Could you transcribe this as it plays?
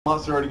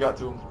Monster already got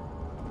to him.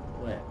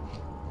 Where?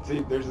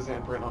 See, there's his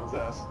handprint on his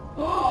ass.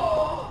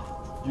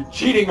 You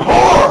cheating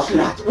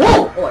whore!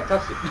 Whoa! Oh, I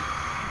touched it.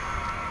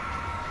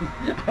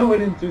 I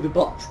went in through the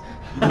box.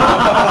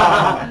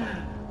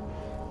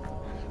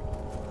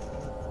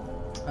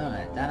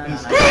 Alright,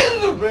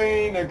 Squeeze the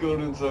vein echoed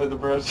inside the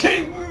breast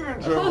chamber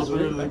and traveled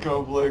through the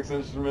complex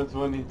instruments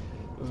when he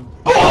was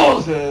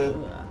bullshit!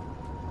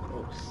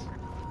 Gross.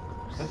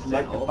 That's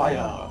like the fire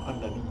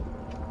underneath.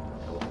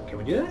 Can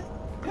we do that?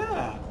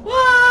 Yeah.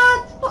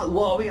 What?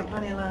 What? We got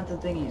plenty of lantern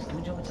thingies. Can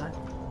we jump inside?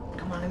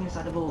 Come on, let me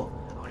inside the ball.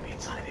 I want to be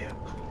inside of you.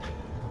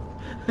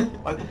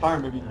 Light the fire,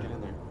 maybe you can get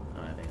in there.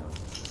 Alright, hang on.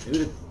 Maybe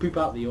to poop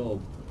out the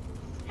orb.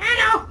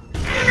 Hello!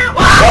 Hello!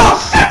 Oh,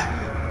 shit!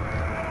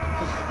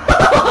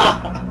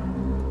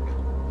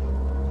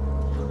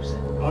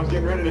 I was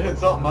getting ready to hit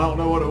something, I don't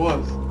know what it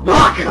was.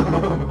 Fuck!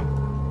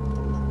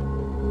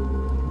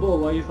 Whoa,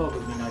 why you fuck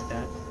with me like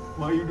that?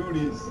 Why you do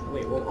these?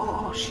 Wait, whoa.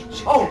 Oh,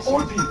 shit. Oh,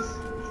 orbeez!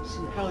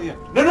 Hell yeah.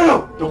 No, no,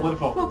 no! Don't let it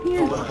fall. Fuck yeah.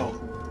 Don't let it fall.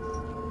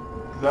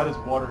 Because that is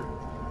water.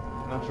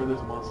 And I'm sure there's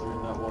a monster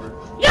in that water.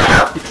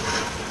 Yeah!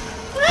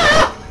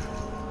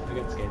 I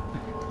got scared.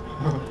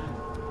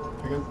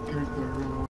 I got scared.